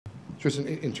Tristan,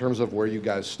 in terms of where you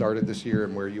guys started this year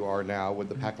and where you are now with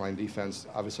the pack line defense,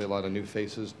 obviously a lot of new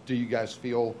faces. Do you guys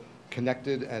feel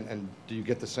connected, and do you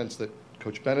get the sense that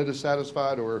Coach Bennett is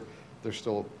satisfied, or there's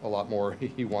still a lot more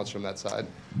he wants from that side?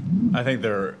 I think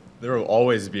there will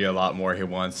always be a lot more he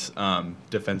wants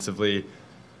defensively.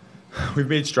 We've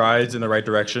made strides in the right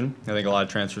direction. I think a lot of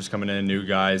transfers coming in, new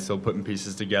guys, still putting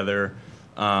pieces together.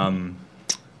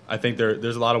 I think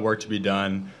there's a lot of work to be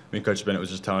done. I mean, Coach Bennett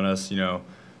was just telling us,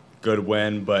 good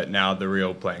win, but now the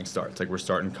real playing starts. Like, we're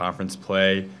starting conference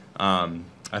play.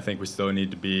 I think we still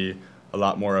need to be a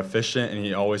lot more efficient, and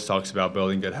he always talks about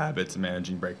building good habits and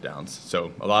managing breakdowns.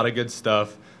 So a lot of good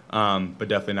stuff, but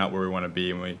definitely not where we want to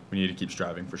be, and we need to keep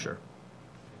striving for sure.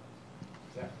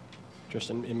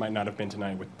 Tristan, it might not have been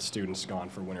tonight with students gone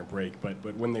for winter break, but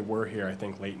when they were here, I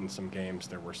think late in some games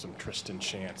there were some Tristan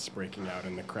chants breaking out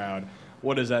in the crowd.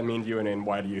 What does that mean to you, and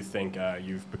why do you think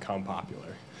you've become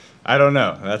popular? I don't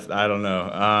know. I don't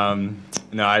know.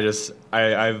 No,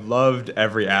 I've loved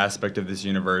every aspect of this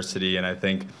university, and I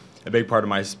think a big part of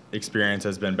my experience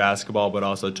has been basketball, but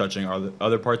also touching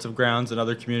other parts of grounds and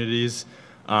other communities.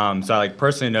 So I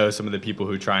personally know some of the people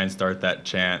who try and start that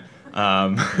chant.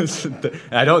 And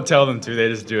I don't tell them to; they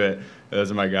just do it. Those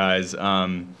are my guys.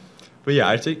 But yeah,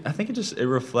 I think it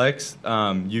reflects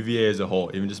UVA as a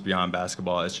whole, even just beyond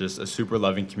basketball. It's just a super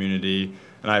loving community,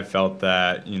 and I've felt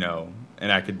that in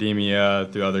academia,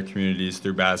 through other communities,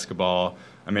 through basketball.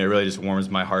 I mean, it really just warms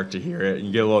my heart to hear it.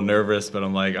 You get a little nervous, but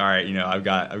I'm like, all right, I've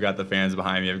got the fans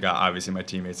behind me. I've got obviously my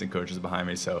teammates and coaches behind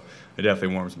me, so it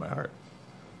definitely warms my heart.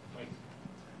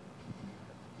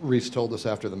 Reese told us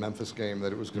after the Memphis game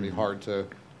that it was going to be hard to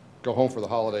go home for the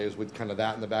holidays with kind of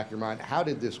that in the back of your mind. How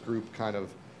did this group kind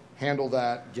of handle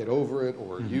that, get over it,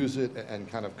 or use it, and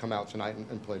kind of come out tonight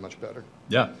and play much better?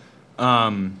 Yeah.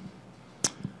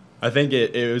 I think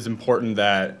it was important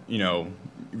that,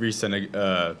 Reese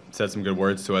said some good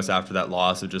words to us after that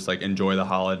loss of just, enjoy the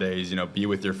holidays, be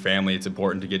with your family. It's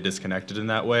important to get disconnected in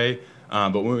that way.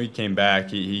 But when we came back,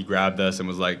 he grabbed us and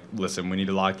was like, listen, we need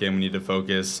to lock in, we need to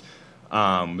focus.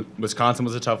 Wisconsin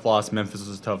was a tough loss. Memphis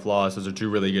was a tough loss. Those are two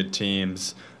really good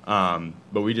teams.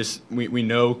 But we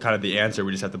know kind of the answer.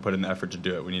 We just have to put in the effort to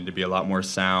do it. We need to be a lot more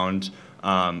sound.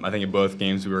 I think in both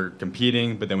games we were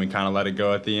competing, but then we kind of let it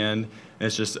go at the end. And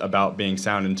it's just about being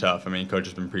sound and tough. I mean, Coach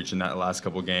has been preaching that the last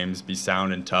couple of games, be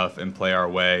sound and tough and play our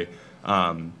way.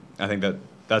 I think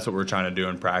that's what we're trying to do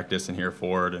in practice and here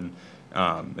forward. And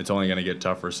it's only going to get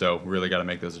tougher, so we really got to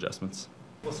make those adjustments.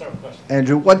 We'll start with questions.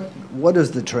 Andrew, what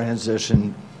has the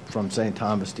transition from St.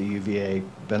 Thomas to UVA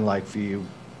been like for you,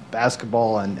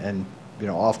 basketball and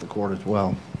off the court as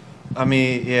well? I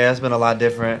mean, yeah, it's been a lot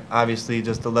different. Obviously,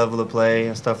 just the level of play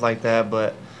and stuff like that.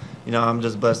 But, I'm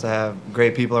just blessed to have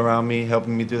great people around me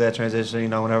helping me through that transition.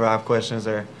 Whenever I have questions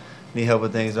or need help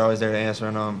with things, they're always there to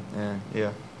answer them. And,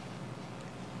 yeah.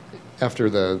 After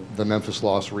the Memphis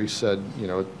loss, Reese said,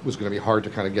 it was going to be hard to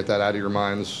kind of get that out of your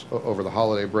minds over the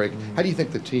holiday break. Mm-hmm. How do you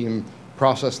think the team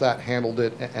processed that, handled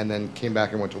it, and then came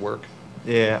back and went to work?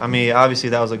 Yeah, I mean, obviously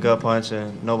that was a gut punch,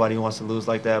 and nobody wants to lose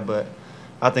like that. But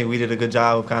I think we did a good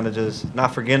job of kind of just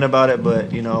not forgetting about it,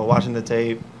 but, watching the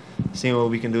tape, seeing what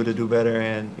we can do to do better.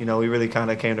 And, we really kind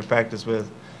of came to practice with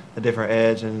a different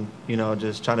edge and,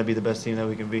 just trying to be the best team that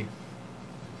we can be.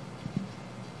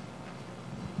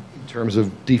 In terms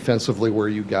of defensively where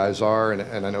you guys are,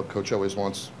 and I know Coach always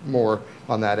wants more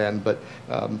on that end, but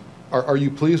are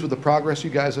you pleased with the progress you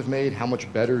guys have made? How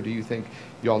much better do you think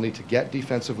you all need to get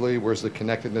defensively? Where's the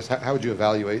connectedness? How would you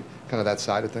evaluate kind of that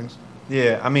side of things?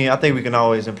 Yeah, I mean, I think we can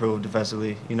always improve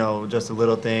defensively, just the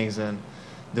little things and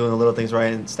doing the little things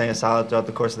right and staying solid throughout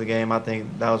the course of the game. I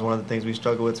think that was one of the things we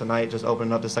struggled with tonight, just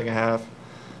opening up the second half.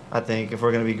 I think if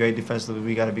we're going to be great defensively,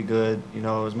 we got to be good,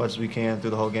 as much as we can through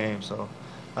the whole game. So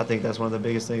I think that's one of the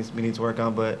biggest things we need to work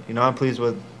on. But, I'm pleased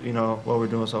with, what we're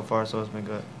doing so far, so it's been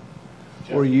good.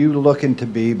 Were you looking to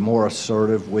be more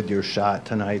assertive with your shot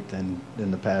tonight than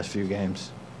in the past few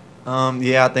games?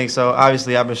 Yeah, I think so.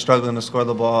 Obviously, I've been struggling to score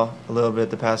the ball a little bit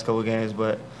the past couple of games,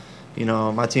 but,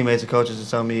 my teammates and coaches are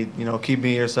telling me, keep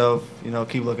being yourself,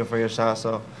 keep looking for your shot.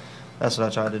 So that's what I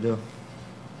tried to do.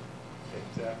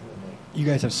 You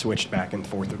guys have switched back and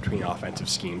forth between offensive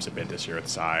schemes a bit this year with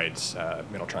sides,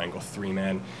 middle triangle,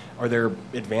 three-man. Are there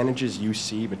advantages you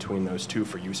see between those two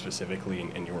for you specifically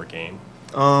in your game?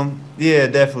 Yeah,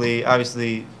 definitely.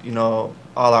 Obviously, all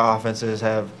our offenses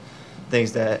have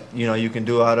things that, you can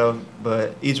do out of.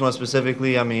 But each one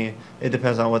specifically, I mean, it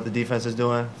depends on what the defense is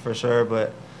doing for sure.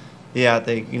 But, yeah, I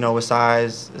think, with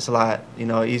size, it's a lot,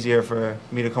 easier for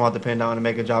me to come out the pin down and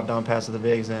make a drop down pass to the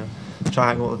bigs. And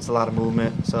triangle, it's a lot of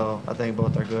movement. So I think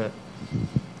both are good.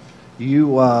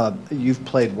 You've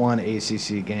played one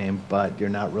ACC game, but you're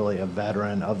not really a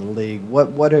veteran of the league.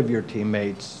 What have your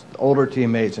teammates, older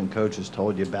teammates and coaches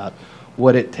told you about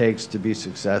what it takes to be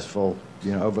successful,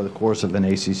 over the course of an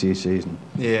ACC season?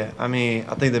 Yeah, I mean,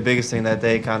 I think the biggest thing that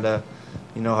they kind of,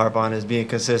 harp on is being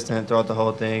consistent throughout the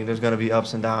whole thing. There's going to be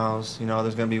ups and downs,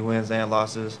 there's going to be wins and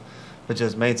losses, but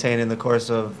just maintaining the course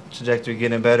of trajectory,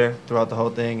 getting better throughout the whole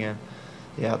thing, and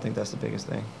yeah, I think that's the biggest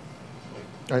thing.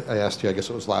 I asked you, I guess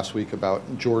it was last week, about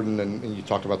Jordan, and you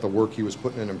talked about the work he was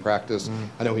putting in practice.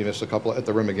 I know he missed a couple at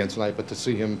the rim again tonight, but to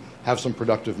see him have some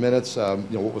productive minutes,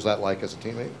 what was that like as a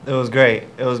teammate? It was great.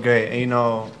 It was great.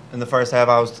 And, in the first half,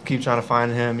 I was keep trying to find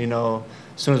him. As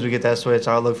soon as we get that switch,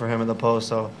 I'll look for him in the post.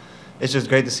 So it's just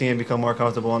great to see him become more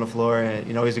comfortable on the floor. And,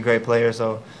 he's a great player.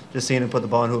 So just seeing him put the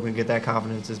ball in hoop and get that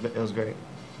confidence, it was great.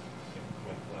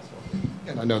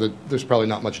 And I know that there's probably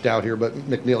not much doubt here, but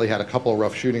McNeely had a couple of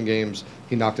rough shooting games.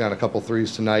 He knocked down a couple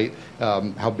threes tonight.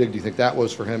 How big do you think that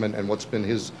was for him, and what's been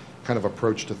his kind of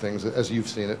approach to things as you've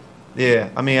seen it? Yeah,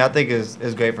 I mean, I think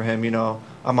it's great for him.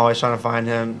 I'm always trying to find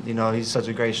him. He's such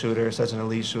a great shooter, such an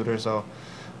elite shooter. So,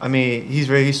 I mean,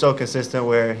 he's so consistent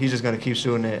where he's just going to keep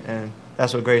shooting it, and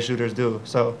that's what great shooters do.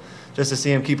 So, just to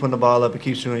see him keep putting the ball up and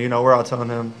keep shooting, we're all telling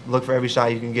him, look for every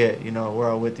shot you can get. We're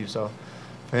all with you. So,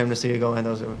 for him to see it go in, it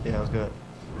was good.